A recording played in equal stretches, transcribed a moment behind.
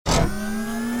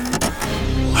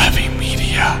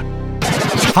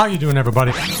How you doing,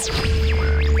 everybody?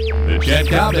 The Chet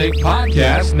Coppock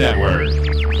Podcast Network.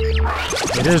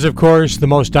 It is, of course, the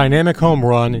most dynamic home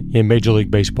run in Major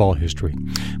League Baseball history.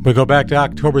 We go back to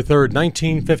October 3rd,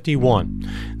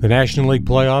 1951. The National League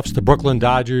playoffs, the Brooklyn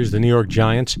Dodgers, the New York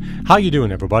Giants. How you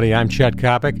doing, everybody? I'm Chet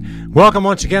Coppock. Welcome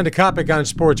once again to Coppock on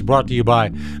Sports, brought to you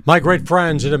by my great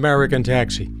friends at American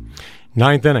Taxi.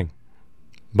 Ninth inning.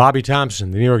 Bobby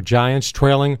Thomson, the New York Giants,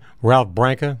 trailing Ralph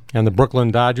Branca and the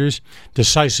Brooklyn Dodgers.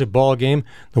 Decisive ball game.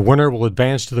 The winner will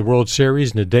advance to the World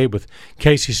Series in a date with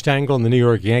Casey Stengel and the New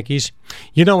York Yankees.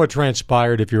 You know what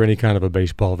transpired if you're any kind of a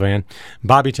baseball fan.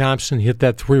 Bobby Thomson hit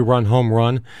that 3-run home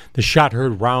run. The shot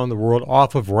heard round the world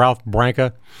off of Ralph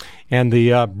Branca, and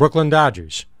the Brooklyn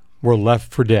Dodgers were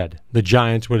left for dead. The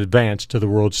Giants would advance to the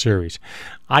World Series.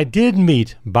 I did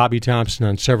meet Bobby Thomson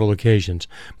on several occasions,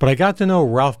 but I got to know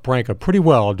Ralph Branca pretty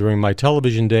well during my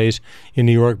television days in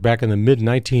New York back in the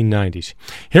mid-1990s.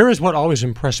 Here is what always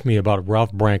impressed me about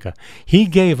Ralph Branca. He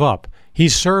gave up. He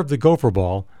served the gopher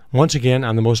ball once again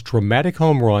on the most dramatic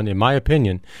home run, in my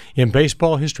opinion, in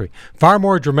baseball history. Far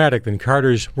more dramatic than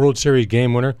Carter's World Series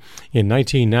game winner in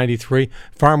 1993.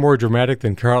 Far more dramatic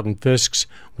than Carlton Fisk's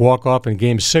walk-off in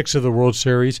Game 6 of the World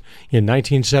Series in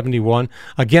 1971.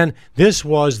 Again, this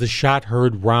was the shot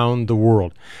heard round the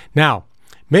world. Now,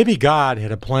 maybe God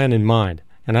had a plan in mind,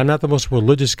 and I'm not the most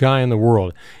religious guy in the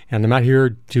world, and I'm not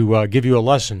here to give you a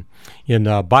lesson in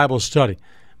Bible study,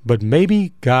 but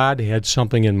maybe God had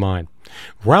something in mind.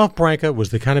 Ralph Branca was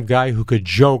the kind of guy who could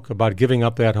joke about giving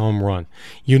up that home run.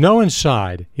 You know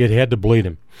inside it had to bleed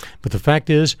him. But the fact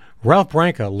is, Ralph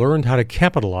Branca learned how to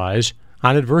capitalize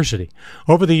on adversity.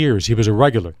 Over the years, he was a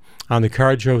regular on the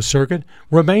card show circuit,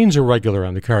 remains a regular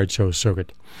on the card show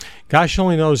circuit. Gosh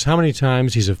only knows how many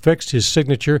times he's affixed his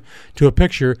signature to a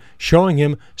picture showing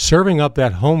him serving up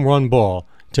that home run ball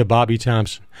to Bobby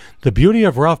Thomson. The beauty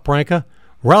of Ralph Branca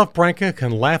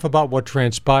can laugh about what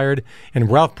transpired,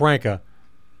 and Ralph Branca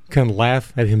can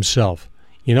laugh at himself.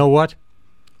 You know what?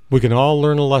 We can all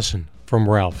learn a lesson from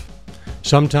Ralph.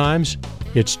 Sometimes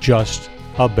it's just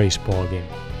a baseball game.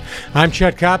 I'm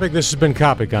Chet Coppock. This has been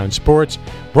Coppock on Sports,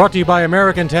 brought to you by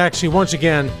American Taxi. Once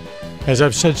again, as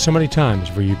I've said so many times,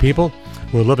 for you people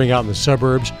who are living out in the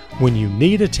suburbs, when you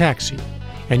need a taxi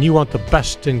and you want the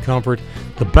best in comfort,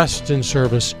 the best in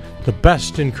service, the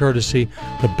best in courtesy,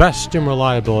 the best in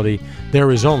reliability,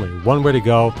 there is only one way to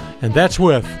go, and that's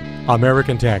with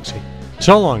American Taxi.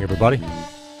 So long, everybody.